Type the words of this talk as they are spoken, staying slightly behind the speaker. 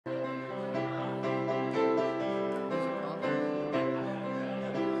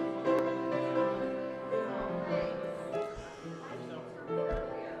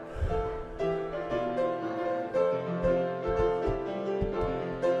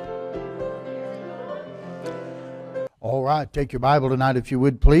All right, take your Bible tonight, if you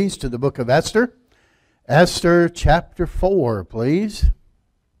would, please, to the book of Esther. Esther chapter 4, please.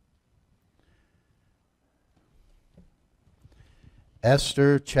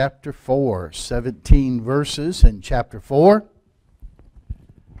 Esther chapter 4, 17 verses in chapter 4.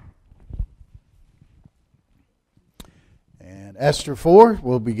 And Esther 4,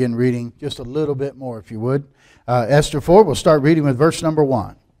 we'll begin reading just a little bit more, if you would. Esther 4, we'll start reading with verse number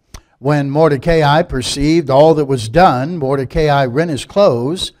 1. When Mordecai perceived all that was done, Mordecai rent his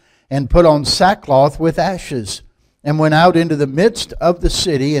clothes and put on sackcloth with ashes, and went out into the midst of the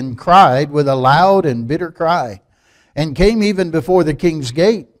city and cried with a loud and bitter cry, and came even before the king's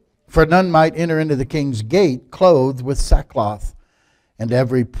gate, for none might enter into the king's gate clothed with sackcloth. And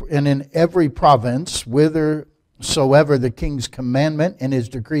in every province whithersoever the king's commandment and his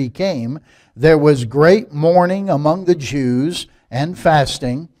decree came, there was great mourning among the Jews, and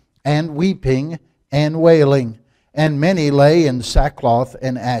fasting, and weeping, and wailing, and many lay in sackcloth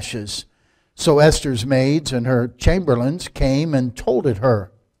and ashes. So Esther's maids and her chamberlains came and told it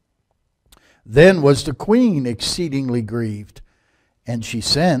her. Then was the queen exceedingly grieved, and she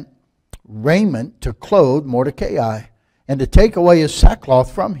sent raiment to clothe Mordecai, and to take away his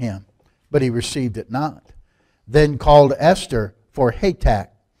sackcloth from him, but he received it not. Then called Esther for Hatach,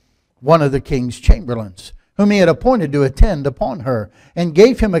 one of the king's chamberlains, whom he had appointed to attend upon her, and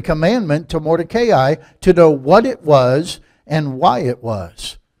gave him a commandment to Mordecai to know what it was and why it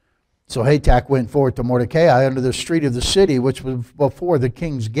was. So Hatach went forth to Mordecai under the street of the city, which was before the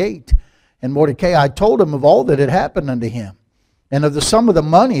king's gate. And Mordecai told him of all that had happened unto him, and of the sum of the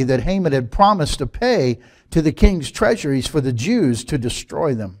money that Haman had promised to pay to the king's treasuries for the Jews to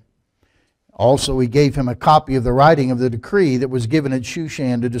destroy them. Also he gave him a copy of the writing of the decree that was given at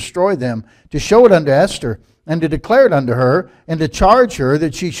Shushan to destroy them, to show it unto Esther, and to declare it unto her, and to charge her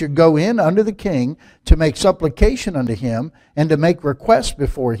that she should go in unto the king to make supplication unto him, and to make request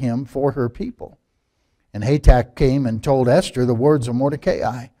before him for her people. And Hatach came and told Esther the words of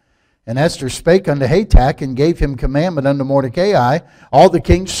Mordecai. And Esther spake unto Hatach, and gave him commandment unto Mordecai, all the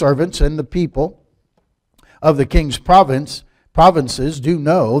king's servants and the people of the king's provinces do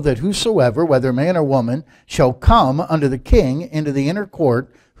know that whosoever, whether man or woman, shall come unto the king into the inner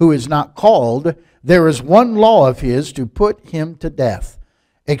court, who is not called, there is one law of his to put him to death,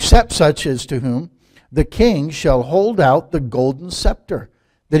 except such as to whom the king shall hold out the golden scepter,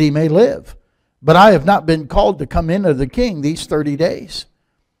 that he may live. But I have not been called to come in to the king these 30 days.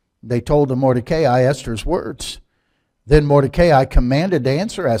 They told to Mordecai Esther's words. Then Mordecai commanded to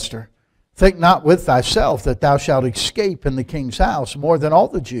answer Esther, think not with thyself that thou shalt escape in the king's house more than all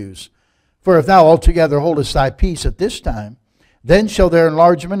the Jews. For if thou altogether holdest thy peace at this time, then shall their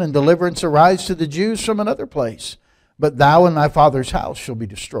enlargement and deliverance arise to the Jews from another place. But thou and thy father's house shall be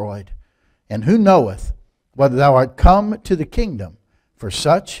destroyed. And who knoweth whether thou art come to the kingdom for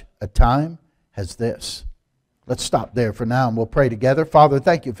such a time as this? Let's stop there for now and we'll pray together. Father,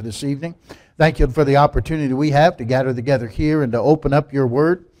 thank you for this evening. Thank you for the opportunity we have to gather together here and to open up your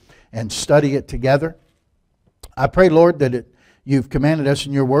word and study it together. I pray, Lord, that you've commanded us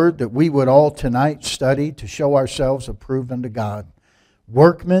in your word that we would all tonight study to show ourselves approved unto God,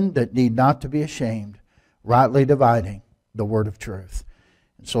 workmen that need not to be ashamed, rightly dividing the word of truth.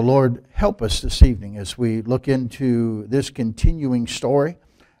 And so, Lord, help us this evening as we look into this continuing story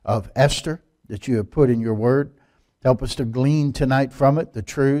of Esther that you have put in your word. Help us to glean tonight from it the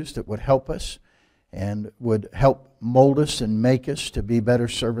truths that would help us and would help mold us and make us to be better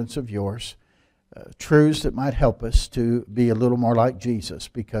servants of yours. Truths that might help us to be a little more like Jesus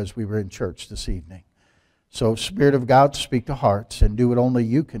because we were in church this evening. So, Spirit of God, speak to hearts and do what only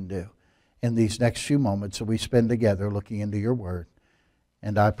you can do in these next few moments that we spend together looking into your word.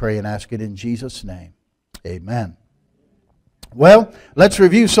 And I pray and ask it in Jesus' name. Amen. Well, let's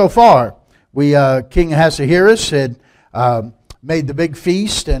review so far. King Ahasuerus had made the big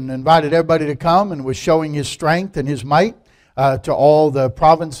feast and invited everybody to come and was showing his strength and his might to all the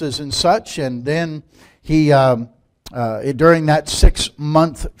provinces and such. And then he, during that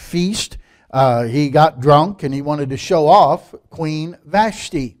 6-month feast, he got drunk and he wanted to show off Queen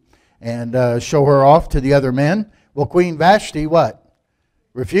Vashti and show her off to the other men. Well, Queen Vashti, what?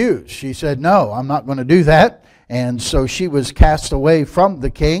 Refused. She said, no, I'm not going to do that. And so she was cast away from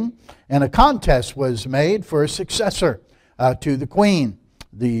the king, and a contest was made for a successor to the queen.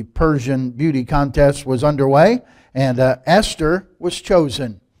 The Persian beauty contest was underway, and Esther was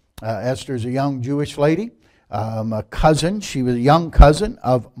chosen. Esther's a young Jewish lady, a cousin. She was a young cousin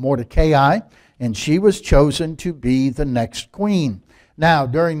of Mordecai, and she was chosen to be the next queen. Now,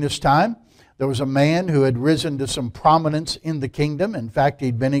 during this time, there was a man who had risen to some prominence in the kingdom. In fact,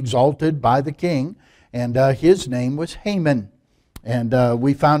 he'd been exalted by the king, and his name was Haman. And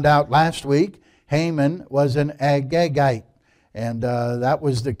we found out last week Haman was an Agagite, and that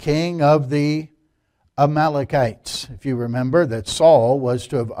was the king of the Amalekites. If you remember that Saul was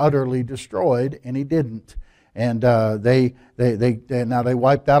to have utterly destroyed, and he didn't. And now they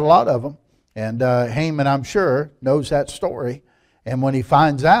wiped out a lot of them. And Haman, I'm sure, knows that story. And when he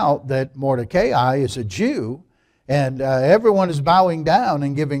finds out that Mordecai is a Jew, and everyone is bowing down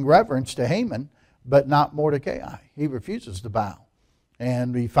and giving reverence to Haman, but not Mordecai. He refuses to bow.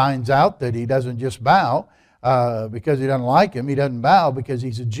 And he finds out that he doesn't just bow because he doesn't like him. He doesn't bow because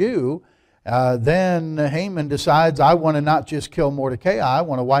he's a Jew. Then Haman decides, I want to not just kill Mordecai, I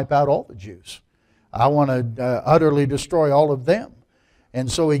want to wipe out all the Jews. I want to utterly destroy all of them.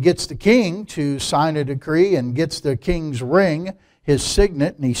 And so he gets the king to sign a decree and gets the king's ring, his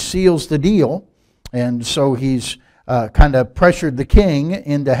signet, and he seals the deal. And so he's kind of pressured the king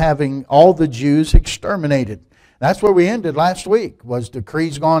into having all the Jews exterminated. That's where we ended last week, was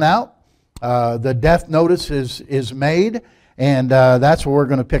decrees gone out. The death notice is made. And that's where we're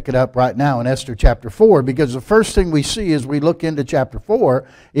going to pick it up right now in Esther chapter 4. Because the first thing we see as we look into chapter 4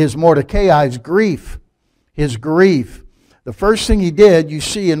 is Mordecai's grief. His grief. The first thing he did, you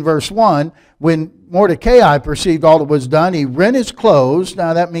see in verse 1, when Mordecai perceived all that was done, he rent his clothes.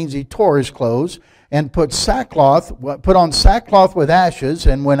 Now that means he tore his clothes. And put on sackcloth with ashes,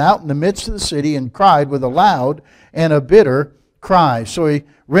 and went out in the midst of the city and cried with a loud and a bitter cry. So he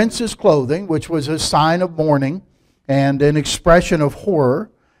rents his clothing, which was a sign of mourning and an expression of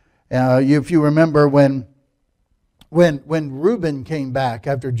horror. If you remember when Reuben came back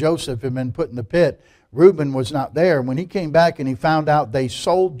after Joseph had been put in the pit, Reuben was not there. When he came back and he found out they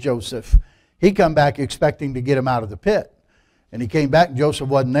sold Joseph, he come back expecting to get him out of the pit. And he came back and Joseph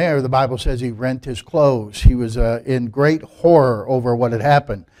wasn't there. The Bible says he rent his clothes. He was in great horror over what had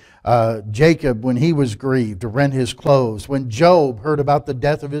happened. Jacob, when he was grieved, rent his clothes. When Job heard about the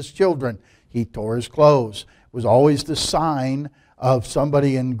death of his children, he tore his clothes. It was always the sign of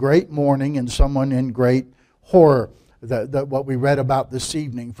somebody in great mourning and someone in great horror. What we read about this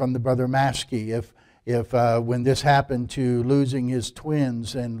evening from the brother Maskey, if when this happened to losing his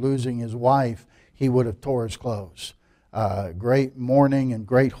twins and losing his wife, he would have tore his clothes. Great mourning and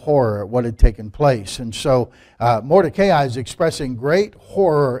great horror at what had taken place. And so Mordecai is expressing great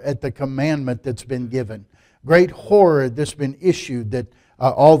horror at the commandment that's been given. Great horror that's been issued that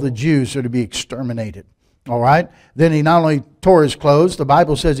all the Jews are to be exterminated. All right? Then he not only tore his clothes, the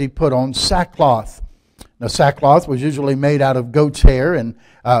Bible says he put on sackcloth. Now sackcloth was usually made out of goat's hair, and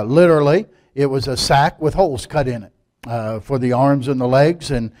literally it was a sack with holes cut in it for the arms and the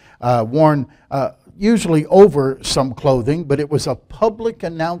legs, and worn usually over some clothing, but it was a public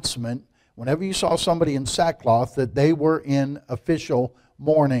announcement whenever you saw somebody in sackcloth that they were in official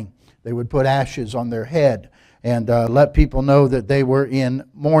mourning. They would put ashes on their head and let people know that they were in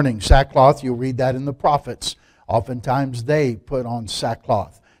mourning. Sackcloth, you'll read that in the prophets. Oftentimes they put on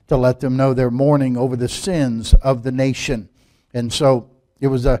sackcloth to let them know they're mourning over the sins of the nation. And so it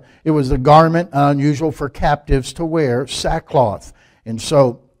was a garment unusual for captives to wear, sackcloth. And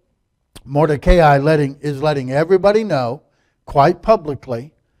so Mordecai is letting everybody know quite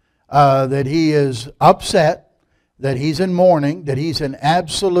publicly that he is upset, that he's in mourning, that he's in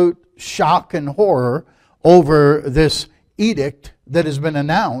absolute shock and horror over this edict that has been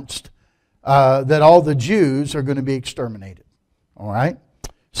announced that all the Jews are going to be exterminated. All right?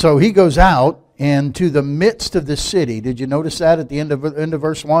 So he goes out into the midst of the city. Did you notice that at the end of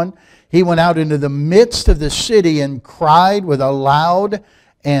verse 1? He went out into the midst of the city and cried with a loud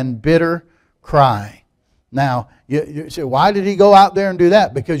and bitter cry. Now, you say, why did he go out there and do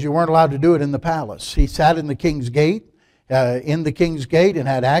that? Because you weren't allowed to do it in the palace. He sat in the king's gate, and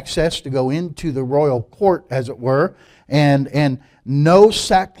had access to go into the royal court, as it were, and no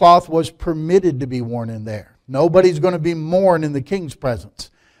sackcloth was permitted to be worn in there. Nobody's going to be mourned in the king's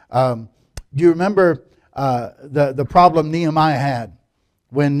presence. Do you remember the problem Nehemiah had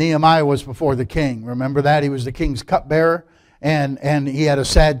when Nehemiah was before the king? Remember that? He was the king's cupbearer, and he had a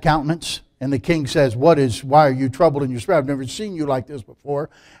sad countenance. And the king says, why are you troubled in your spirit? I've never seen you like this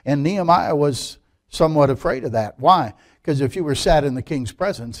before. And Nehemiah was somewhat afraid of that. Why? Because if you were sad in the king's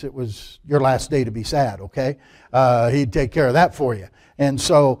presence, it was your last day to be sad, okay? He'd take care of that for you. And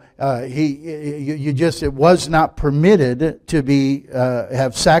so it was not permitted to be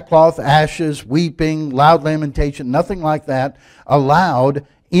have sackcloth, ashes, weeping, loud lamentation, nothing like that allowed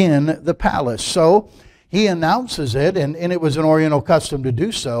in the palace. So he announces it, and it was an Oriental custom to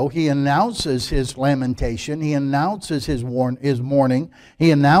do so. He announces his lamentation. He announces his mourning.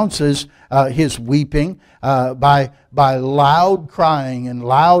 He announces his weeping by loud crying and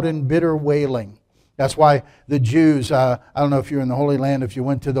loud and bitter wailing. That's why the Jews, I don't know if you're in the Holy Land, if you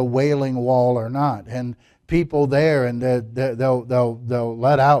went to the Wailing Wall or not, and people there, and they'll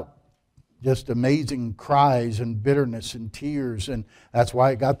let out just amazing cries and bitterness and tears, and that's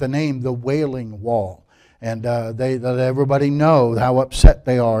why it got the name the Wailing Wall. And they let everybody know how upset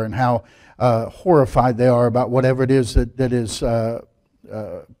they are and how horrified they are about whatever it is that is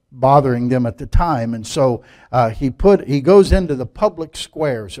bothering them at the time. And so he goes into the public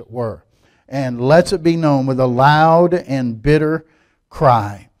square, as it were, and lets it be known with a loud and bitter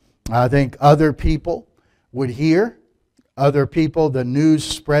cry. I think other people would hear. Other people, the news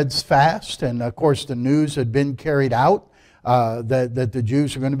spreads fast, and of course the news had been carried out that the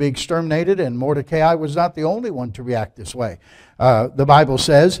Jews are going to be exterminated, and Mordecai was not the only one to react this way. The Bible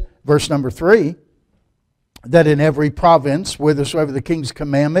says, verse number 3, that in every province, whithersoever the king's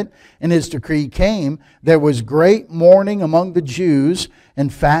commandment and his decree came, there was great mourning among the Jews,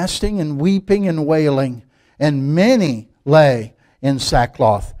 and fasting and weeping and wailing, and many lay in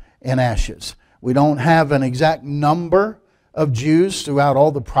sackcloth and ashes. We don't have an exact number of Jews throughout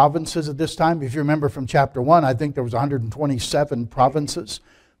all the provinces at this time. If you remember from chapter 1, I think there was 127 provinces.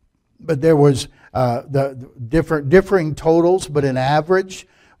 But there was the differing totals, but an average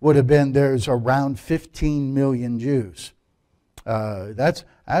would have been there's around 15 million Jews. That's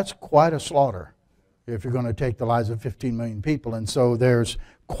quite a slaughter if you're going to take the lives of 15 million people. And so there's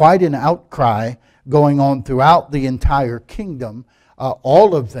quite an outcry going on throughout the entire kingdom,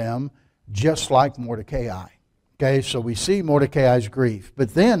 all of them just like Mordecai. Okay, so we see Mordecai's grief.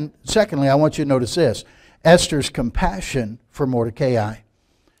 But then, secondly, I want you to notice this. Esther's compassion for Mordecai.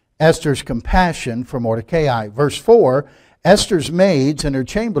 Esther's compassion for Mordecai. Verse 4, Esther's maids and her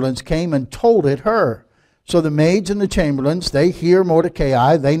chamberlains came and told it her. So the maids and the chamberlains, they hear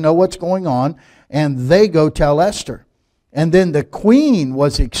Mordecai, they know what's going on, and they go tell Esther. And then the queen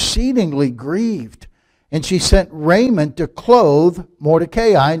was exceedingly grieved, and she sent raiment to clothe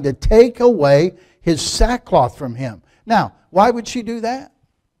Mordecai and to take away his sackcloth from him. Now, why would she do that?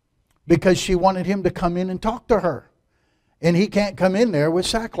 Because she wanted him to come in and talk to her. And he can't come in there with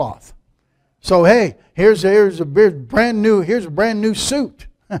sackcloth. So, hey, here's a brand new suit.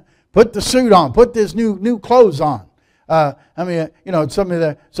 Put the suit on. Put this new clothes on. I mean, you know, some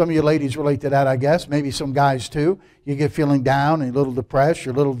of you ladies relate to that, I guess. Maybe some guys too. You get feeling down and a little depressed.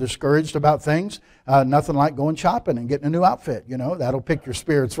 You're a little discouraged about things. Nothing like going shopping and getting a new outfit. You know, that'll pick your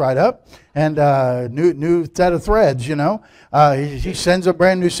spirits right up. And new set of threads. You know, he sends a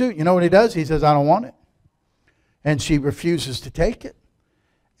brand new suit. You know what he does? He says, "I don't want it," and she refuses to take it,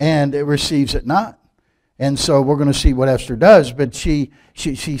 and it receives it not. And so we're going to see what Esther does, but she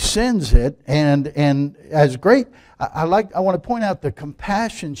sends it, and as great. I want to point out the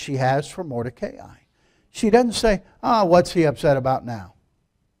compassion she has for Mordecai. She doesn't say, "Oh, what's he upset about now?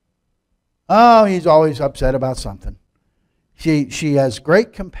 Oh, he's always upset about something." She has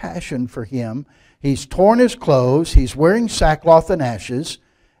great compassion for him. He's torn his clothes. He's wearing sackcloth and ashes.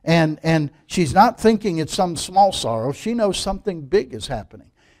 And she's not thinking it's some small sorrow. She knows something big is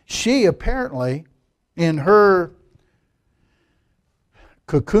happening. She apparently, in her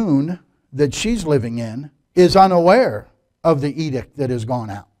cocoon that she's living in, is unaware of the edict that has gone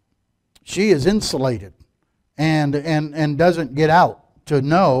out. She is insulated and doesn't get out to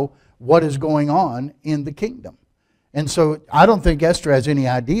know what is going on in the kingdom. And so I don't think Esther has any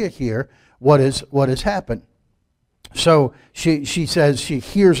idea here what has happened. So she says she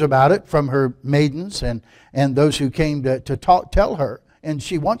hears about it from her maidens and those who came to tell her, and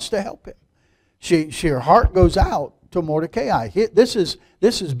she wants to help him. Her heart goes out to Mordecai. This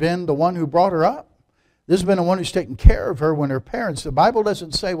has been the one who brought her up. This has been the one who's taken care of her when her parents, the Bible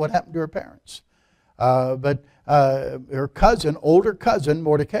doesn't say what happened to her parents. But her cousin, older cousin,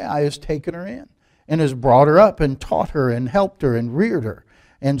 Mordecai, has taken her in and has brought her up and taught her and helped her and reared her.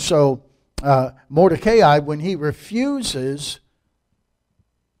 And so Mordecai, when he refuses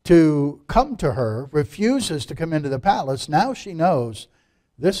to come to her, refuses to come into the palace, now she knows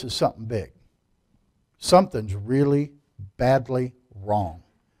this is something big. Something's really badly wrong.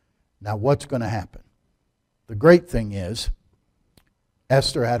 Now what's going to happen? The great thing is,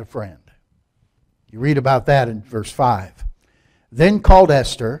 Esther had a friend. You read about that in verse 5. Then called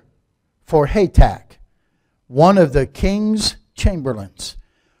Esther for Hatak, one of the king's chamberlains,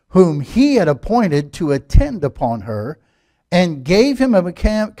 whom he had appointed to attend upon her, and gave him a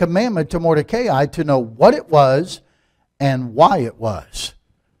commandment to Mordecai to know what it was and why it was.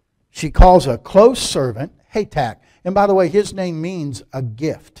 She calls a close servant, Hatak. And by the way, his name means a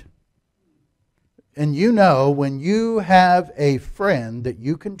gift. And you know, when you have a friend that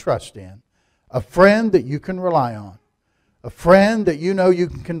you can trust in, a friend that you can rely on, a friend that you know you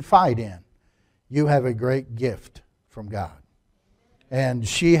can confide in, you have a great gift from God. And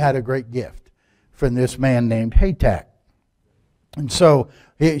she had a great gift from this man named Hatak. And so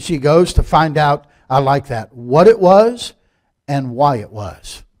she goes to find out, I like that, what it was and why it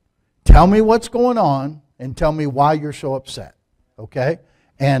was. Tell me what's going on and tell me why you're so upset. Okay?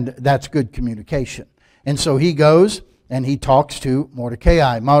 And that's good communication. And so he goes and he talks to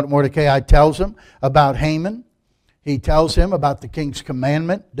Mordecai. Mordecai tells him about Haman. He tells him about the king's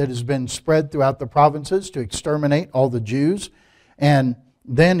commandment that has been spread throughout the provinces to exterminate all the Jews. And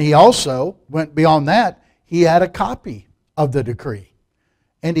then he also went beyond that. He had a copy of the decree.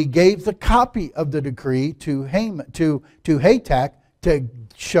 And he gave the copy of the decree to Hatak to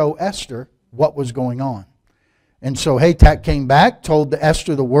show Esther what was going on. And so Hatak came back, told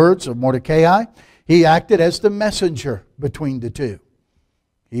Esther the words of Mordecai. He acted as the messenger between the two.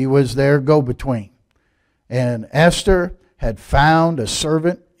 He was their go-between. And Esther had found a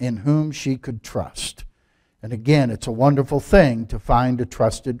servant in whom she could trust. And again, it's a wonderful thing to find a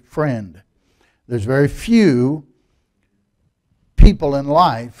trusted friend. There's very few people in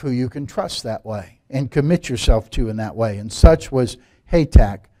life who you can trust that way and commit yourself to in that way. And such was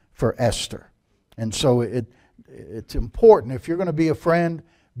Hatak for Esther. And so it's important, if you're going to be a friend,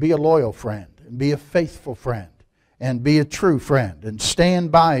 be a loyal friend, and be a faithful friend, and be a true friend, and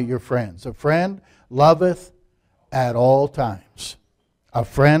stand by your friends. A friend loveth at all times. A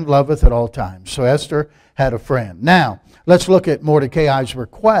friend loveth at all times. So Esther had a friend. Now, let's look at Mordecai's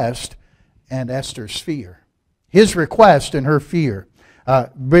request and Esther's fear. His request and her fear.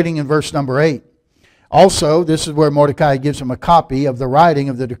 Reading in verse number 8. Also, this is where Mordecai gives him a copy of the writing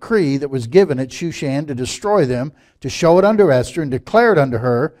of the decree that was given at Shushan to destroy them, to show it unto Esther and declare it unto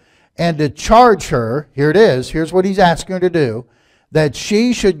her, and to charge her, here it is, here's what he's asking her to do, that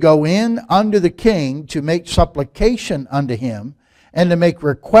she should go in unto the king to make supplication unto him, and to make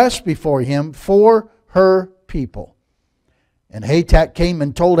request before him for her people. And Hatak came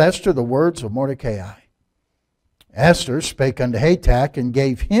and told Esther the words of Mordecai. Esther spake unto Hatak and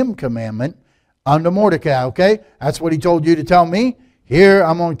gave him commandment unto Mordecai. Okay? That's what he told you to tell me. Here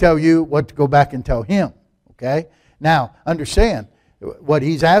I'm going to tell you what to go back and tell him. Okay? Now, understand, what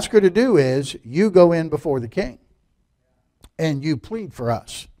he's asked her to do is, you go in before the king and you plead for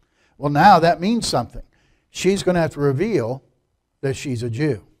us. Well, now that means something. She's going to have to reveal that she's a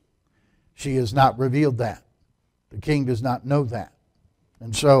Jew. She has not revealed that. The king does not know that.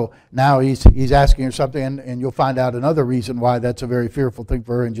 And so now he's asking her something, and you'll find out another reason why that's a very fearful thing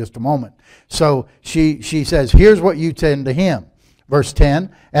for her in just a moment. So she says, here's what you tend to him. Verse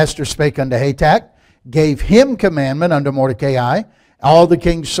 10, Esther spake unto Hatak, gave him commandment unto Mordecai. All the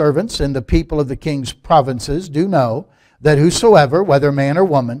king's servants and the people of the king's provinces do know that whosoever, whether man or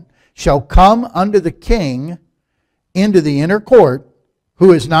woman, shall come unto the king into the inner court,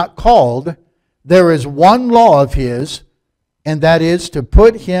 who is not called, there is one law of his, and that is to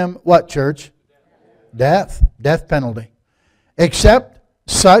put him, what, church? Death. Death penalty. Except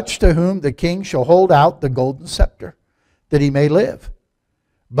such to whom the king shall hold out the golden scepter, that he may live.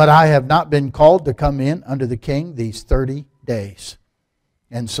 But I have not been called to come in unto the king these 30 days.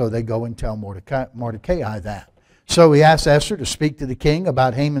 And so they go and tell Mordecai that. So he asks Esther to speak to the king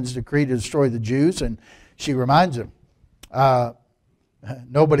about Haman's decree to destroy the Jews, and she reminds him,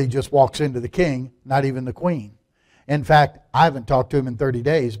 nobody just walks into the king, not even the queen. In fact, I haven't talked to him in 30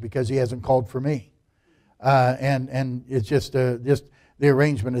 days because he hasn't called for me. And it's just the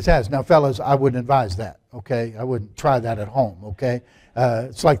arrangement it has. Now, fellas, I wouldn't advise that, okay? I wouldn't try that at home, okay?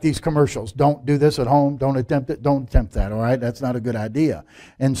 It's like these commercials. Don't do this at home. Don't attempt it. Don't attempt that, all right? That's not a good idea.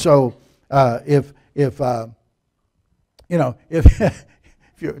 And so if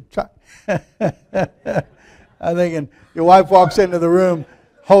you're I'm thinking your wife walks into the room,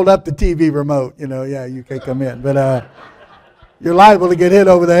 hold up the TV remote, yeah, you can't come in. But you're liable to get hit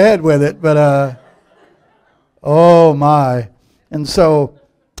over the head with it. But, oh my. And so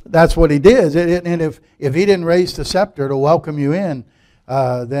that's what he did. And if he didn't raise the scepter to welcome you in,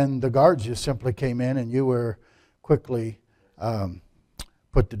 then the guards just simply came in and you were quickly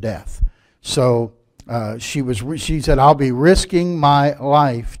put to death. So she said, I'll be risking my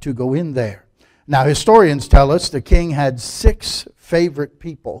life to go in there. Now, historians tell us the king had 6 favorite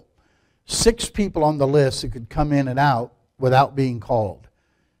people, 6 people on the list that could come in and out without being called.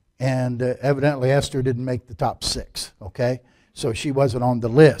 And evidently Esther didn't make the top 6, okay? So she wasn't on the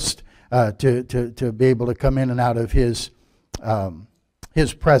list to be able to come in and out of his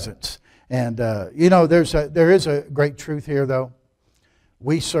presence. And, there is a great truth here, though.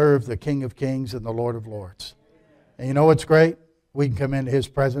 We serve the King of Kings and the Lord of Lords. And you know what's great? We can come into his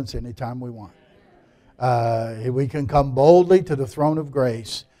presence anytime we want. We can come boldly to the throne of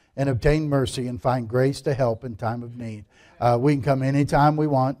grace and obtain mercy and find grace to help in time of need. We can come anytime we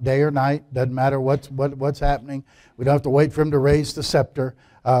want, day or night. Doesn't matter what's happening. We don't have to wait for him to raise the scepter.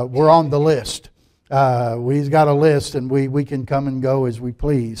 We're on the list. We've got a list, and we can come and go as we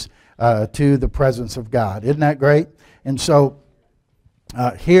please to the presence of God. Isn't that great? And so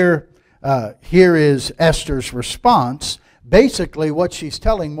here is Esther's response. Basically, what she's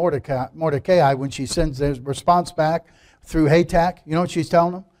telling Mordecai when she sends the response back through Hatak, you know what she's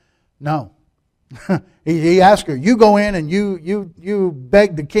telling him? No. He asked her, you go in and you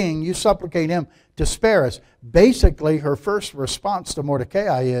beg the king, you supplicate him to spare us. Basically, her first response to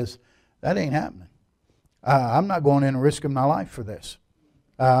Mordecai is, that ain't happening. I'm not going in and risking my life for this.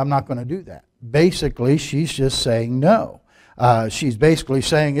 I'm not going to do that. Basically, she's just saying no. She's basically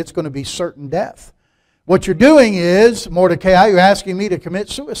saying it's going to be certain death. What you're doing is, Mordecai, you're asking me to commit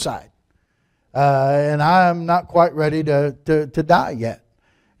suicide. And I'm not quite ready to die yet.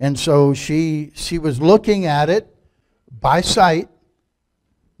 And so she was looking at it by sight,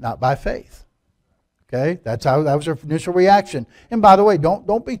 not by faith. Okay? That was her initial reaction. And by the way,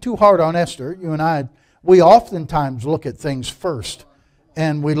 don't be too hard on Esther. You and I, we oftentimes look at things first,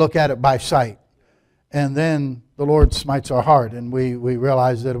 and we look at it by sight. And then the Lord smites our heart, and we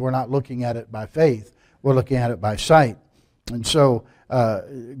realize that we're not looking at it by faith. We're looking at it by sight. And so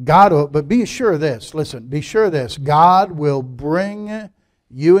but be sure of this. Listen, be sure of this. God will bring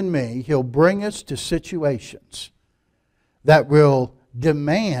you and me, He'll bring us to situations that will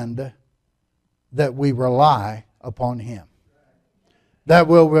demand that we rely upon Him. That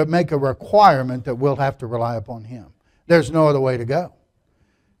will make a requirement that we'll have to rely upon Him. There's no other way to go.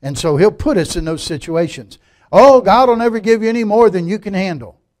 And so He'll put us in those situations. Oh, God will never give you any more than you can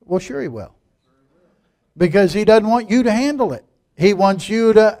handle. Well, sure He will. Because He doesn't want you to handle it. He wants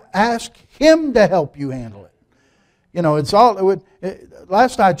you to ask Him to help you handle it. You know,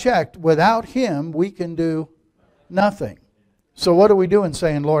 last I checked, without Him, we can do nothing. So what are we doing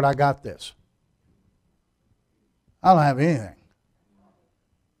saying, Lord, I got this? I don't have anything.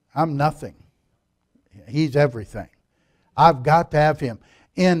 I'm nothing. He's everything. I've got to have Him.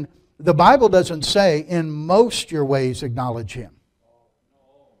 The Bible doesn't say, in most your ways acknowledge Him.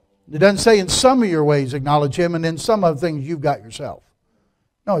 It doesn't say in some of your ways acknowledge Him, and in some of the things you've got yourself.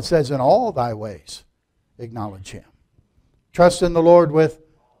 No, it says in all thy ways acknowledge Him. Trust in the Lord with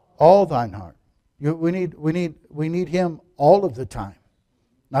all thine heart. We need Him all of the time.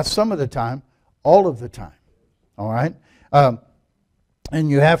 Not some of the time, all of the time. All right? And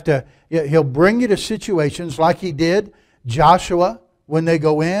you have to, He'll bring you to situations like He did Joshua when they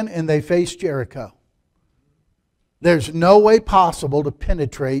go in and they face Jericho. There's no way possible to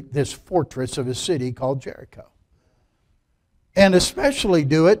penetrate this fortress of a city called Jericho. And especially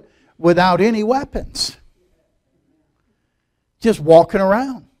do it without any weapons. Just walking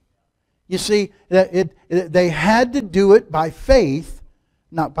around. You see, they had to do it by faith,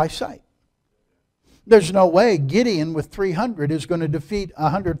 not by sight. There's no way Gideon with 300 is going to defeat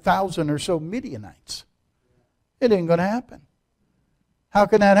 100,000 or so Midianites. It ain't going to happen. How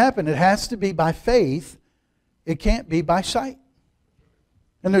can that happen? It has to be by faith. It can't be by sight.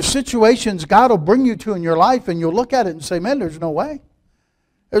 And there's situations God will bring you to in your life, and you'll look at it and say, man, there's no way.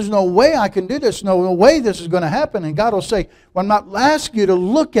 There's no way I can do this. No way this is going to happen. And God will say, well, I'm not asking you to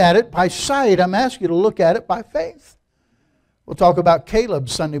look at it by sight. I'm asking you to look at it by faith. We'll talk about Caleb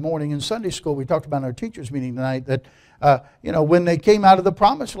Sunday morning in Sunday school. We talked about in our teachers' meeting tonight that, when they came out of the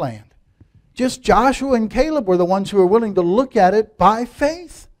promised land, just Joshua and Caleb were the ones who were willing to look at it by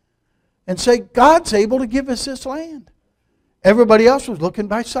faith and say, God's able to give us this land. Everybody else was looking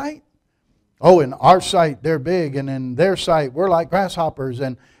by sight. Oh, in our sight, they're big, and in their sight, we're like grasshoppers.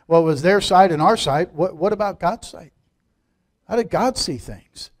 And what was their sight and our sight? What about God's sight? How did God see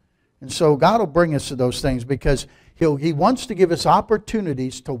things? And so God will bring us to those things because He wants to give us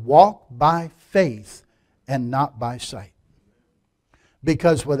opportunities to walk by faith and not by sight.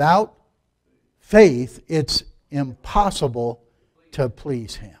 Because without faith, it's impossible to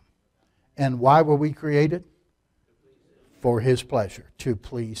please Him. And why were we created? For His pleasure, to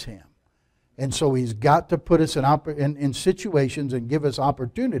please Him. And so He's got to put us in situations and give us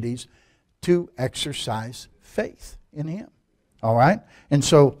opportunities to exercise faith in Him. All right? And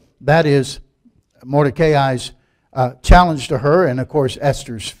so that is Mordecai's challenge to her, and of course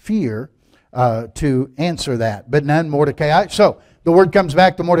Esther's fear to answer that. But then Mordecai, so the word comes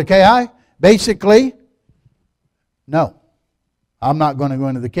back to Mordecai, basically, no, I'm not going to go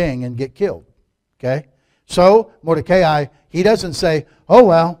into the king and get killed. Okay? So Mordecai, he doesn't say, oh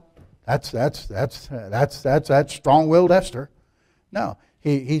well, that's strong-willed Esther. No,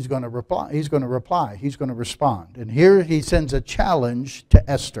 he's going to reply. He's going to reply. He's going to respond. And here he sends a challenge to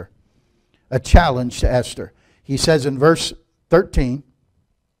Esther. A challenge to Esther. He says in verse 13,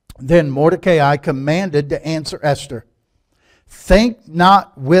 "Then Mordecai commanded to answer Esther, 'Think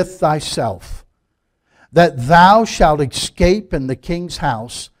not with thyself that thou shalt escape in the king's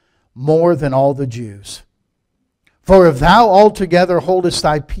house more than all the Jews. For if thou altogether holdest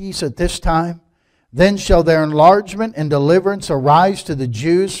thy peace at this time, then shall their enlargement and deliverance arise to the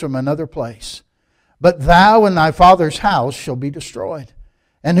Jews from another place. But thou and thy father's house shall be destroyed.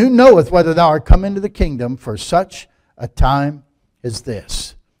 And who knoweth whether thou art come into the kingdom for such a time as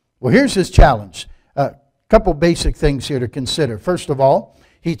this?'" Well, here's his challenge. A couple basic things here to consider. First of all,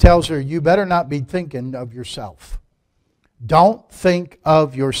 he tells her, you better not be thinking of yourself. Don't think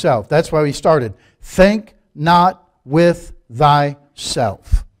of yourself. That's why we started. Think not with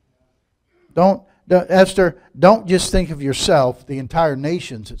thyself. Esther, don't just think of yourself. The entire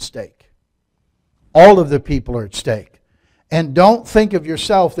nation's at stake. All of the people are at stake. And don't think of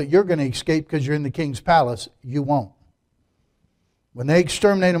yourself that you're going to escape because you're in the king's palace. You won't. When they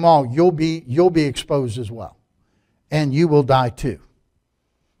exterminate them all, you'll be exposed as well. And you will die too.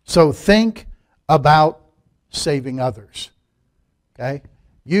 So think about saving others. Okay?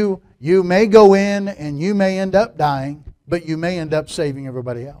 You may go in and you may end up dying, but you may end up saving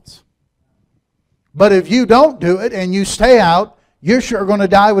everybody else. But if you don't do it and you stay out, you're sure going to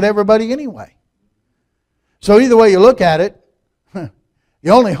die with everybody anyway. So either way you look at it, the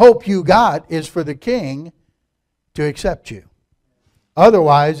only hope you got is for the king to accept you.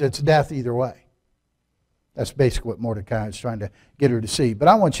 Otherwise, it's death either way. That's basically what Mordecai is trying to get her to see. But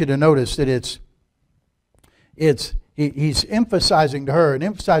I want you to notice that he's emphasizing to her and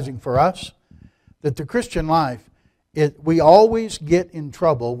emphasizing for us that the Christian life, we always get in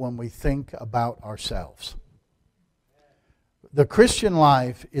trouble when we think about ourselves. The Christian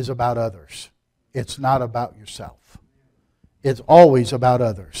life is about others. It's not about yourself. It's always about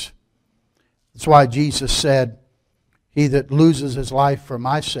others. That's why Jesus said, "He that loses his life for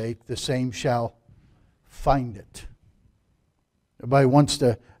my sake, the same shall find it." Everybody wants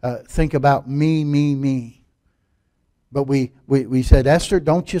to think about me. But we said, Esther,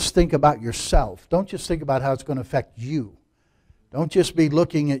 don't just think about yourself. Don't just think about how it's going to affect you. Don't just be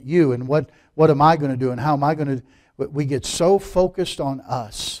looking at you and what am I going to do and how am I going to... We get so focused on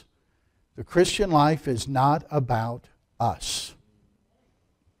us. The Christian life is not about us.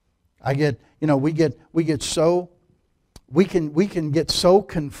 We can get so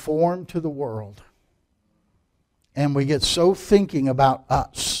conformed to the world. And we get so thinking about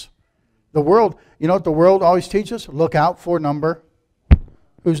us. The world, you know what the world always teaches? Look out for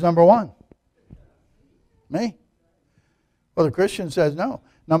who's number one? Me. Well, the Christian says, no,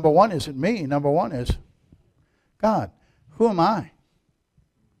 number one isn't me. Number one is God. Who am I?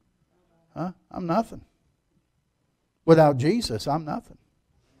 I'm nothing. Without Jesus, I'm nothing.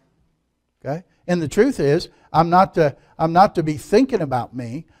 Okay? And the truth is, I'm not to be thinking about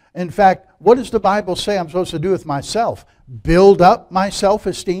me. In fact, what does the Bible say I'm supposed to do with myself? Build up my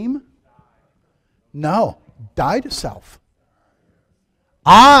self-esteem? No. Die to self.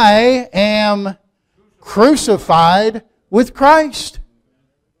 I am crucified with Christ.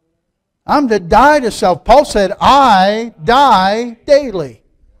 I'm to die to self. Paul said, I die daily.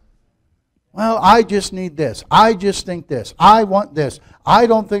 Well, I just need this. I just think this. I want this. I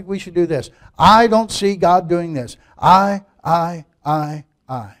don't think we should do this. I don't see God doing this. I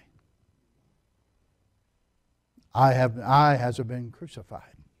hasn't been crucified.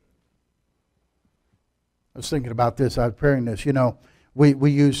 I was thinking about this. I was preparing this. You know,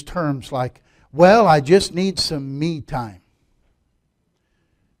 we use terms like, well, I just need some me time.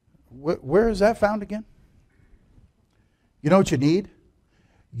 Where is that found again? You know what you need?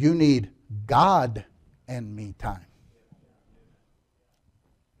 You need God and me time.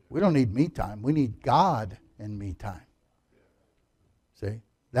 We don't need me time. We need God and me time. See?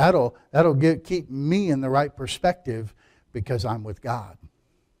 That'll keep me in the right perspective because I'm with God.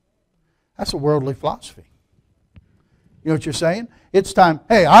 That's a worldly philosophy. You know what you're saying? It's time.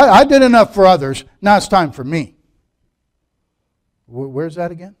 Hey, I did enough for others. Now it's time for me. Where's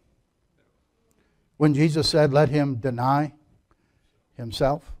that again? When Jesus said, let him deny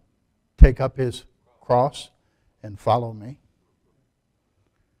himself, take up his cross, and follow me.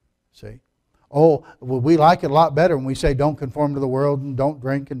 See? Oh, well, we like it a lot better when we say don't conform to the world and don't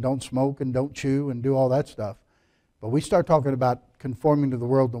drink and don't smoke and don't chew and do all that stuff. But we start talking about conforming to the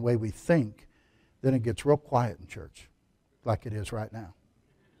world the way we think, then it gets real quiet in church, like it is right now.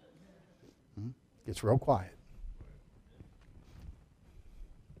 It gets real quiet.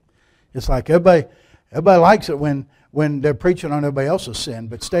 It's like everybody, Everybody likes it when they're preaching on everybody else's sin,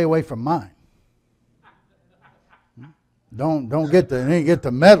 but stay away from mine. Don't get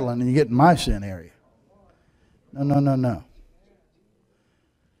the meddling and you get in my sin area. No.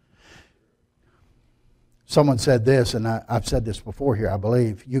 Someone said this, and I've said this before here, I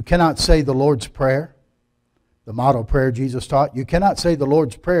believe. You cannot say the Lord's Prayer, the model prayer Jesus taught. You cannot say the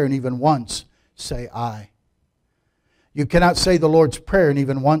Lord's Prayer and even once say I. You cannot say the Lord's Prayer and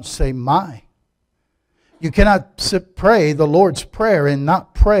even once say my. You cannot pray the Lord's Prayer and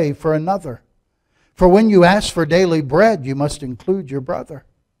not pray for another. For when you ask for daily bread, you must include your brother.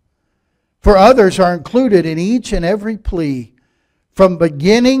 For others are included in each and every plea. From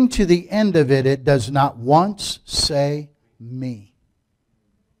beginning to the end of it, it does not once say me.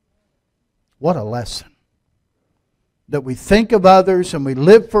 What a lesson. That we think of others and we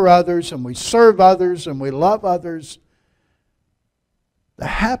live for others and we serve others and we love others. The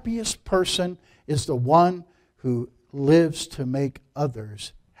happiest person is the one who lives to make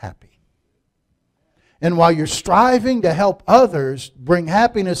others happy. And while you're striving to help others bring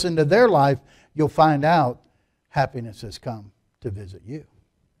happiness into their life, you'll find out happiness has come to visit you.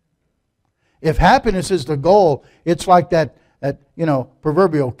 If happiness is the goal, it's like that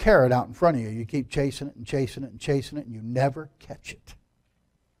proverbial carrot out in front of you. You keep chasing it and chasing it and chasing it, and you never catch it.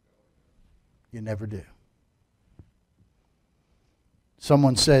 You never do.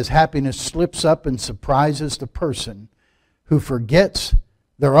 Someone says happiness slips up and surprises the person who forgets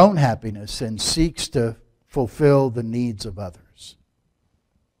their own happiness and seeks to fulfill the needs of others.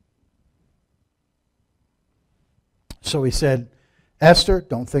 So he said, Esther,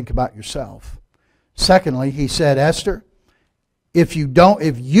 don't think about yourself. Secondly, he said, Esther, if you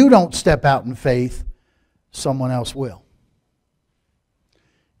don't step out in faith, someone else will.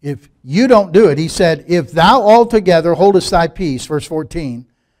 If you don't do it, he said, if thou altogether holdest thy peace, verse 14,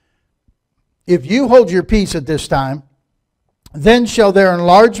 if you hold your peace at this time, then shall their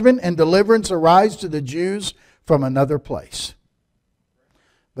enlargement and deliverance arise to the Jews from another place.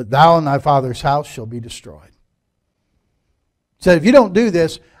 But thou and thy father's house shall be destroyed. He said, if you don't do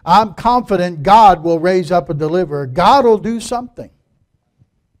this, I'm confident God will raise up a deliverer. God will do something.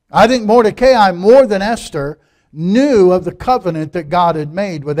 I think Mordecai, more than Esther, knew of the covenant that God had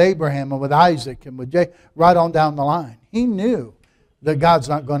made with Abraham and with Isaac and with Jacob, right on down the line. He knew that God's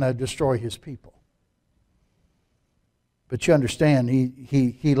not going to destroy His people. But you understand,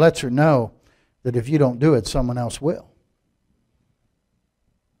 he lets her know that if you don't do it, someone else will.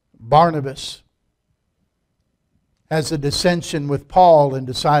 Barnabas has a dissension with Paul and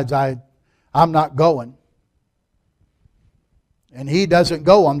decides, I'm not going. And he doesn't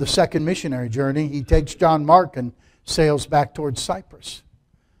go on the second missionary journey. He takes John Mark and sails back towards Cyprus.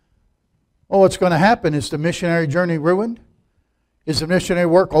 Well, what's going to happen? Is the missionary journey ruined? Is the missionary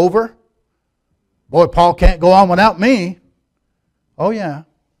work over? Boy, Paul can't go on without me. Oh yeah,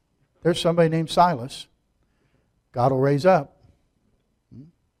 there's somebody named Silas. God will raise up.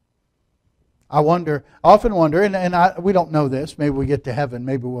 I often wonder, and we don't know this. Maybe we get to heaven,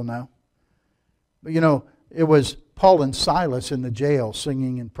 maybe we'll know. But it was Paul and Silas in the jail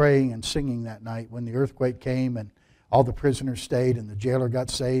singing and praying and singing that night when the earthquake came and all the prisoners stayed and the jailer got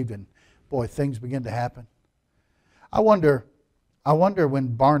saved and boy, things began to happen. I wonder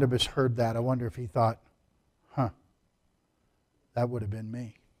when Barnabas heard that, I wonder if he thought, that would have been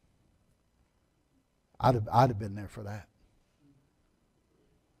me. I'd have been there for that.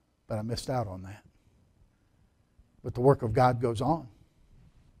 But I missed out on that. But the work of God goes on.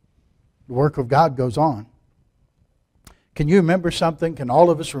 The work of God goes on. Can you remember something? Can all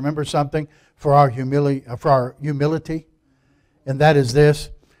of us remember something for our humility? And that is this: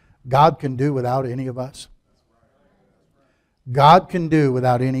 God can do without any of us. God can do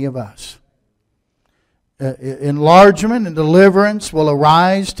without any of us. Enlargement and deliverance will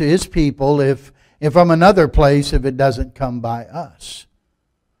arise to His people if from another place if it doesn't come by us.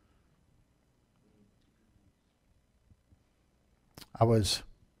 I was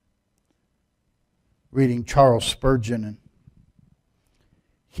reading Charles Spurgeon, and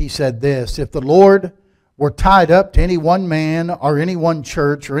he said this: if the Lord were tied up to any one man or any one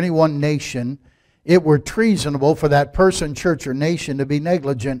church or any one nation, it were treasonable for that person, church, or nation to be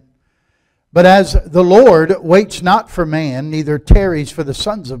negligent. But as the Lord waits not for man, neither tarries for the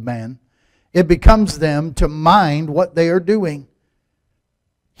sons of man, it becomes them to mind what they are doing.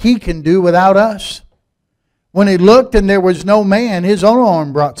 He can do without us. When He looked and there was no man, His own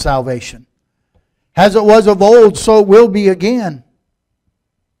arm brought salvation. As it was of old, so it will be again.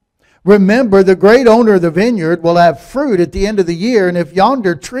 Remember, the great owner of the vineyard will have fruit at the end of the year, and if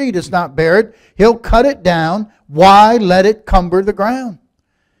yonder tree does not bear it, He'll cut it down. Why let it cumber the ground?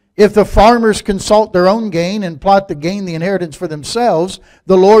 If the farmers consult their own gain and plot to gain the inheritance for themselves,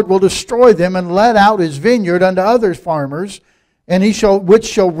 the Lord will destroy them and let out his vineyard unto other farmers, and which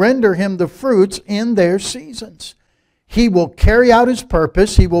shall render him the fruits in their seasons. He will carry out his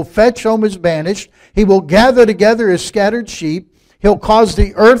purpose. He will fetch home his banished. He will gather together his scattered sheep. He'll cause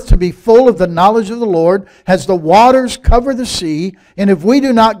the earth to be full of the knowledge of the Lord, as the waters cover the sea. And if we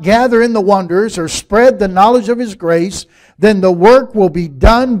do not gather in the wonders or spread the knowledge of his grace, then the work will be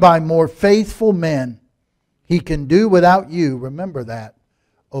done by more faithful men. He can do without you. Remember that,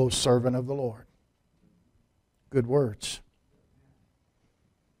 O servant of the Lord. Good words.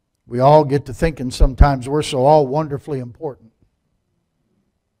 We all get to thinking sometimes we're so all wonderfully important.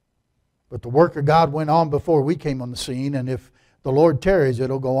 But the work of God went on before we came on the scene, and if the Lord tarries,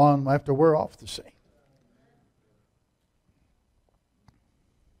 it'll go on after we're off the scene.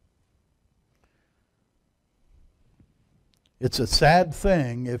 It's a sad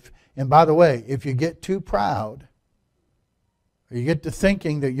thing and by the way, if you get too proud, or you get to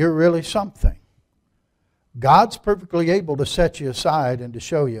thinking that you're really something, God's perfectly able to set you aside and to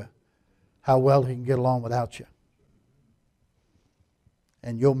show you how well he can get along without you.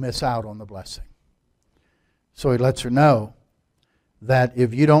 And you'll miss out on the blessing. So he lets her know that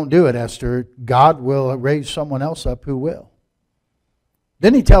if you don't do it, Esther, God will raise someone else up who will.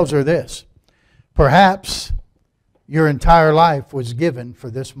 Then he tells her this. Perhaps your entire life was given for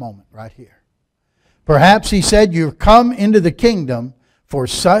this moment right here. Perhaps, he said, you've come into the kingdom for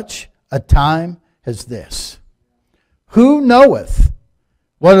such a time as this. Who knoweth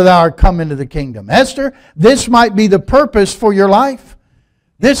whether thou art come into the kingdom? Esther, this might be the purpose for your life.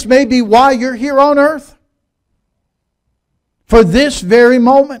 This may be why you're here on earth. For this very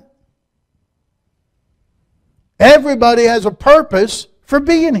moment. Everybody has a purpose for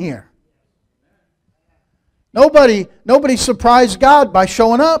being here. Nobody surprised God by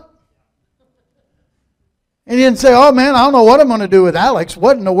showing up. And he didn't say, oh man, I don't know what I'm going to do with Alex.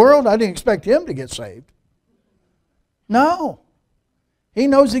 What in the world? I didn't expect him to get saved. No. He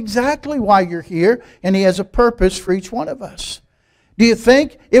knows exactly why you're here, and he has a purpose for each one of us. Do you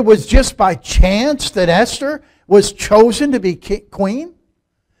think it was just by chance that Esther was chosen to be queen?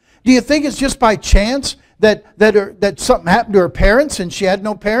 Do you think it's just by chance that something happened to her parents and she had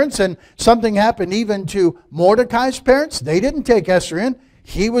no parents, and something happened even to Mordecai's parents? They didn't take Esther in.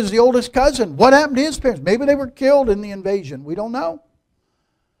 He was the oldest cousin. What happened to his parents? Maybe they were killed in the invasion. We don't know.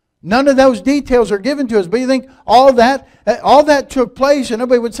 None of those details are given to us. But you think all that took place, and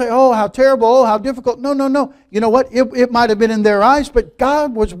everybody would say, oh, how terrible, oh, how difficult. No, no, no. You know what? It might have been in their eyes, but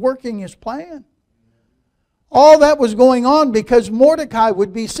God was working his plan. All that was going on because Mordecai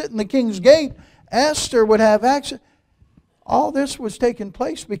would be sitting the king's gate. Esther would have access. All this was taking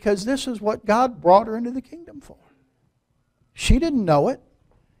place because this is what God brought her into the kingdom for. She didn't know it.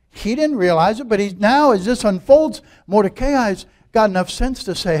 He didn't realize it. But now as this unfolds, Mordecai's got enough sense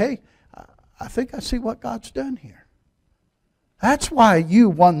to say, hey, I think I see what God's done here. That's why you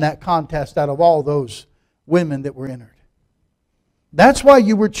won that contest out of all those women that were entered. That's why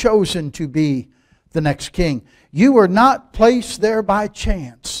you were chosen to be the next king. You were not placed there by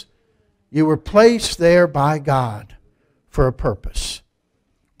chance. You were placed there by God for a purpose.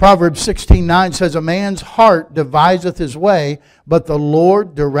 Proverbs 16:9 says, a man's heart deviseth his way, but the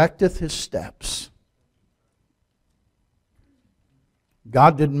Lord directeth his steps.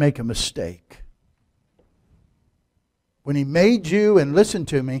 God didn't make a mistake. When he made you, and listen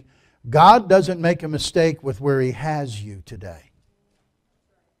to me, God doesn't make a mistake with where he has you today.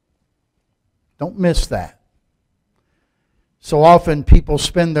 Don't miss that. So often people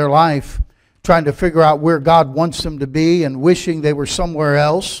spend their life trying to figure out where God wants them to be and wishing they were somewhere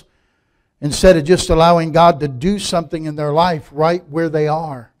else, instead of just allowing God to do something in their life right where they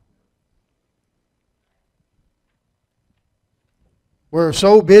are. We're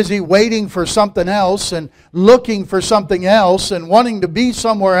so busy waiting for something else and looking for something else and wanting to be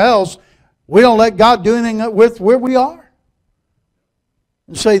somewhere else, we don't let God do anything with where we are.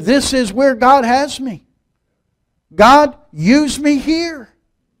 And say, this is where God has me. God, use me here.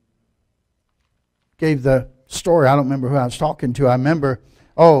 Gave the story, I don't remember who I was talking to. I remember,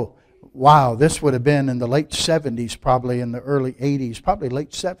 oh, wow, this would have been in the late 70s, probably in the early 80s, probably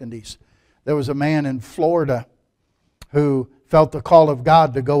late 70s. There was a man in Florida who felt the call of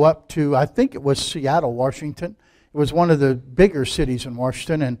God to go up to, I think it was Seattle, Washington. It was one of the bigger cities in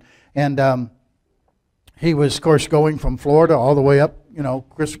Washington. And he was, of course, going from Florida all the way up,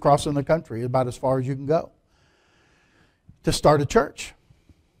 crisscrossing the country, about as far as you can go, to start a church.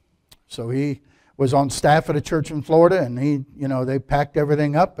 So he was on staff at a church in Florida, and they packed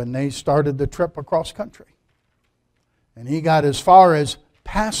everything up and they started the trip across country. And he got as far as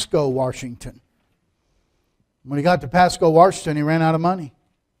Pasco, Washington. When he got to Pasco, Washington, he ran out of money.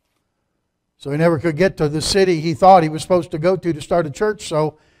 So he never could get to the city he thought he was supposed to go to start a church.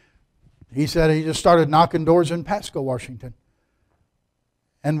 So he said he just started knocking doors in Pasco, Washington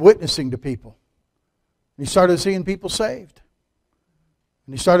and witnessing to people. He started seeing people saved.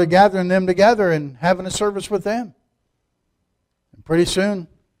 And he started gathering them together and having a service with them. And pretty soon,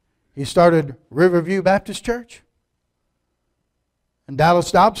 he started Riverview Baptist Church. And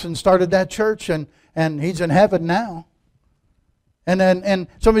Dallas Dobson started that church, and he's in heaven now. And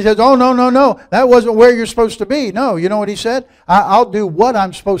somebody says, oh, no, that wasn't where you're supposed to be. No, you know what he said? I'll do what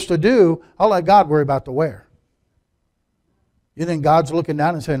I'm supposed to do. I'll let God worry about the where. You think God's looking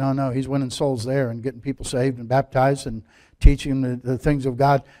down and saying, oh, no, he's winning souls there and getting people saved and baptized and teaching them the things of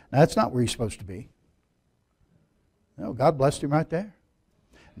God. Now, that's not where he's supposed to be. No, God blessed him right there.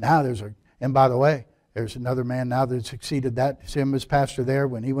 Now and by the way, there's another man now that succeeded that, him as pastor there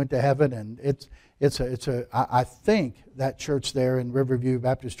when he went to heaven, and I think that church there in Riverview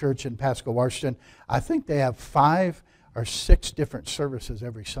Baptist Church in Pasco, Washington, I think they have 5 or 6 different services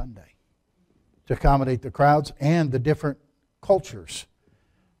every Sunday to accommodate the crowds and the different cultures.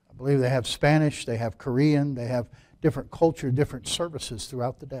 I believe they have Spanish, they have Korean, they have different culture, different services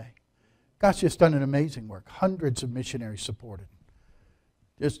throughout the day. God's just done an amazing work. Hundreds of missionaries supported.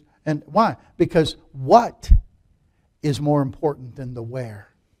 And why? Because what is more important than the where?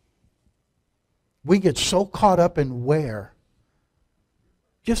 We get so caught up in where.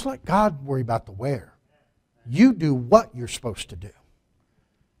 Just let God worry about the where. You do what you're supposed to do.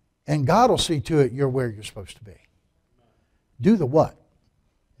 And God will see to it you're where you're supposed to be. Do the what.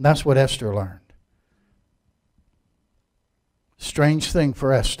 And that's what Esther learned. Strange thing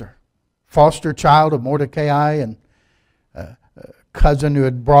for Esther. Foster child of Mordecai and cousin who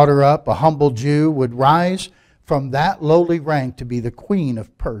had brought her up, a humble Jew, would rise from that lowly rank to be the queen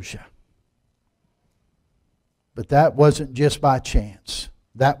of Persia. But that wasn't just by chance.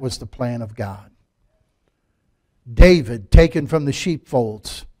 That was the plan of God. David, taken from the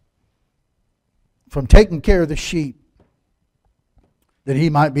sheepfolds, from taking care of the sheep, that he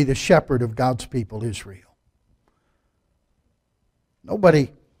might be the shepherd of God's people, Israel.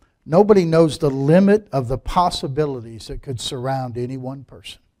 Nobody knows the limit of the possibilities that could surround any one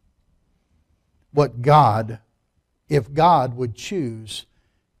person. If God would choose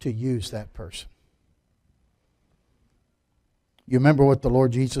to use that person. You remember what the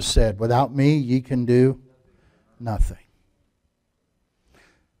Lord Jesus said, without me ye can do nothing.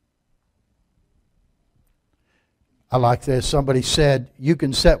 I like this. Somebody said, you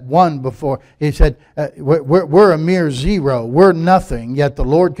can set one before. He said, we're a mere zero. We're nothing, yet the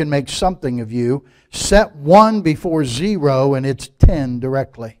Lord can make something of you. Set one before zero and it's 10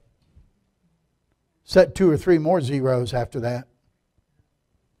 directly. Set 2 or 3 more zeros after that.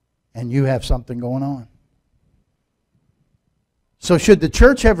 And you have something going on. So should the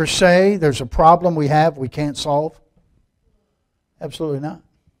church ever say there's a problem we can't solve? Absolutely not.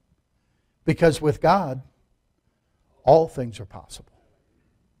 Because with God, all things are possible.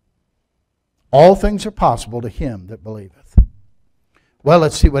 All things are possible to him that believeth. Well,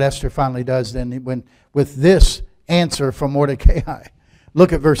 let's see what Esther finally does then with this answer from Mordecai.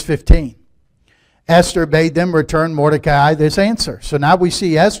 Look at verse 15. Esther bade them return Mordecai this answer. So now we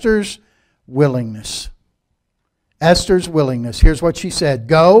see Esther's willingness. Esther's willingness. Here's what she said.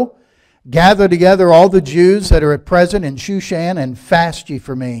 Go, gather together all the Jews that are at present in Shushan, and fast ye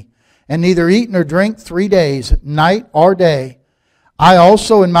for me. And neither eat nor drink 3 days, night or day. I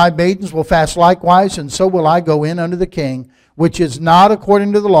also and my maidens will fast likewise, and so will I go in unto the king, which is not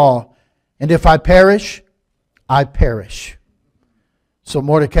according to the law. And if I perish, I perish. So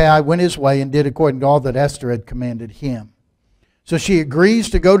Mordecai went his way and did according to all that Esther had commanded him. So she agrees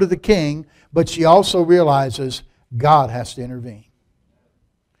to go to the king, but she also realizes God has to intervene.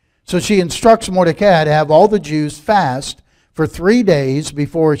 So she instructs Mordecai to have all the Jews fast for 3 days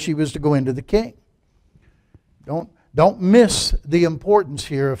before she was to go into the king. Don't miss the importance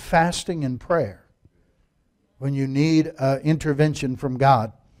here of fasting and prayer when you need intervention from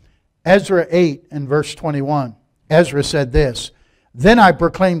God. Ezra 8 and verse 21. Ezra said this, Then I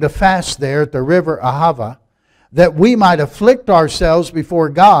proclaimed a fast there at the river Ahava, that we might afflict ourselves before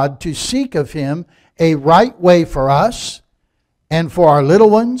God to seek of him a right way for us and for our little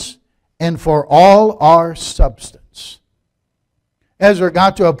ones and for all our substance. Ezra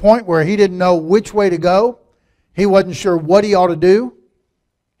got to a point where he didn't know which way to go. He wasn't sure what he ought to do.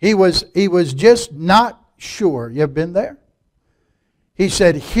 He was just not sure. You ever been there? He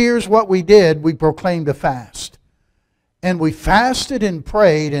said, here's what we did. We proclaimed a fast. And we fasted and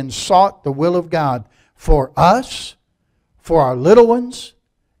prayed and sought the will of God for us, for our little ones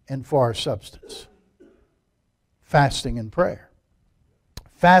and for our substance. Fasting and prayer.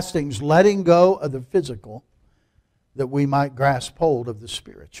 Fasting's letting go of the physical that we might grasp hold of the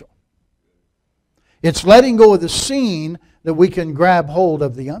spiritual. It's letting go of the seen that we can grab hold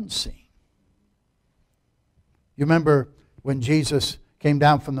of the unseen. You remember when Jesus came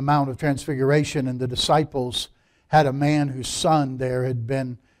down from the Mount of Transfiguration and the disciples had a man whose son there had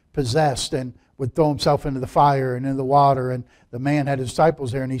been possessed and would throw himself into the fire and into the water, and the man had his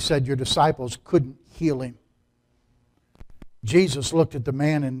disciples there, and he said, your disciples couldn't heal him. Jesus looked at the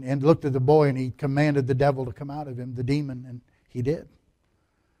man and looked at the boy, and he commanded the devil to come out of him, the demon, and he did.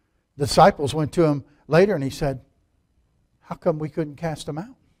 The disciples went to him later and he said, how come we couldn't cast him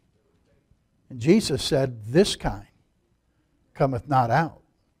out? And Jesus said, this kind cometh not out,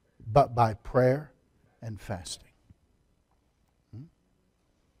 but by prayer and fasting.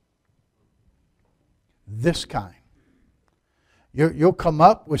 This kind. You'll come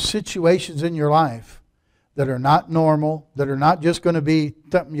up with situations in your life that are not normal, that are not just going to be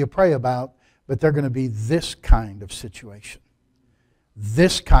something you pray about, but they're going to be this kind of situation.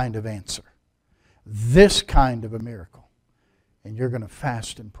 This kind of answer. This kind of a miracle. And you're going to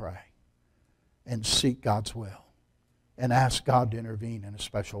fast and pray and seek God's will and ask God to intervene in a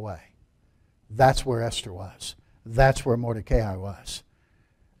special way. That's where Esther was. That's where Mordecai was.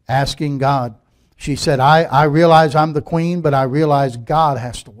 Asking God. She said, I realize I'm the queen, but I realize God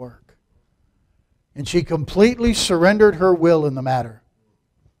has to work. And she completely surrendered her will in the matter.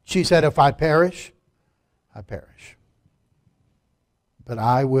 She said, if I perish, I perish. But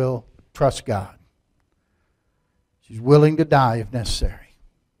I will trust God. She's willing to die if necessary.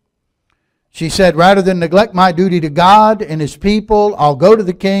 She said, rather than neglect my duty to God and His people, I'll go to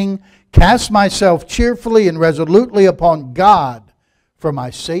the king, cast myself cheerfully and resolutely upon God for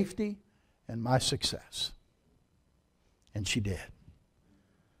my safety and my success. And she did.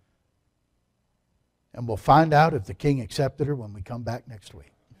 And we'll find out if the king accepted her when we come back next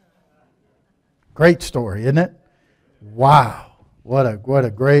week. Great story, isn't it? Wow. What a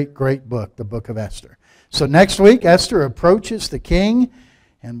great, great book, the book of Esther. So next week, Esther approaches the king,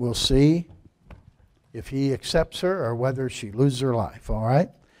 and we'll see if he accepts her or whether she loses her life, all right?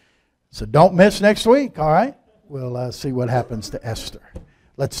 So don't miss next week, all right? We'll see what happens to Esther.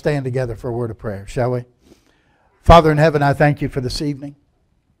 Let's stand together for a word of prayer, shall we? Father in heaven, I thank you for this evening.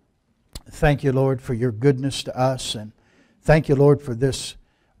 Thank you, Lord, for your goodness to us. And thank you, Lord, for this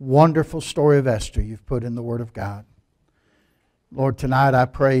wonderful story of Esther you've put in the Word of God. Lord, tonight I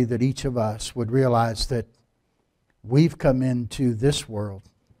pray that each of us would realize that we've come into this world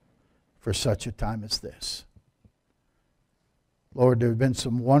for such a time as this. Lord, there have been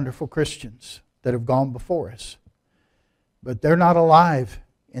some wonderful Christians that have gone before us, but they're not alive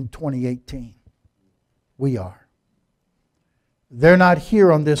in 2018. We are. They're not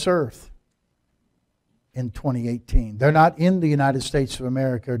here on this earth in 2018. They're not in the United States of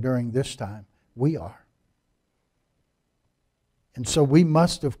America during this time. We are. And so we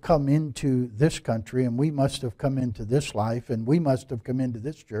must have come into this country, and we must have come into this life, and we must have come into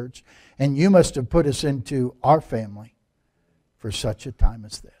this church, and you must have put us into our family for such a time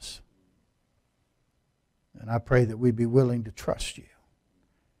as this. And I pray that we be willing to trust you,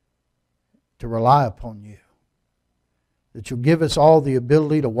 to rely upon you, that you'll give us all the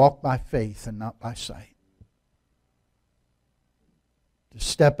ability to walk by faith and not by sight, to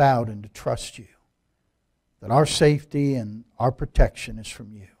step out and to trust you, that our safety and our protection is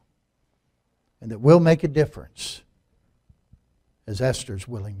from you, and that we'll make a difference as Esther's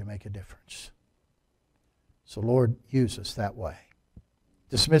willing to make a difference. So Lord, use us that way.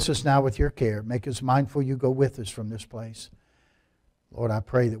 Dismiss us now with your care. Make us mindful you go with us from this place. Lord, I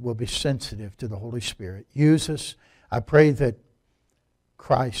pray that we'll be sensitive to the Holy Spirit. Use us. I pray that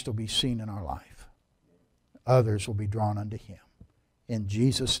Christ will be seen in our life. Others will be drawn unto Him. In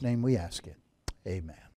Jesus' name we ask it. Amen.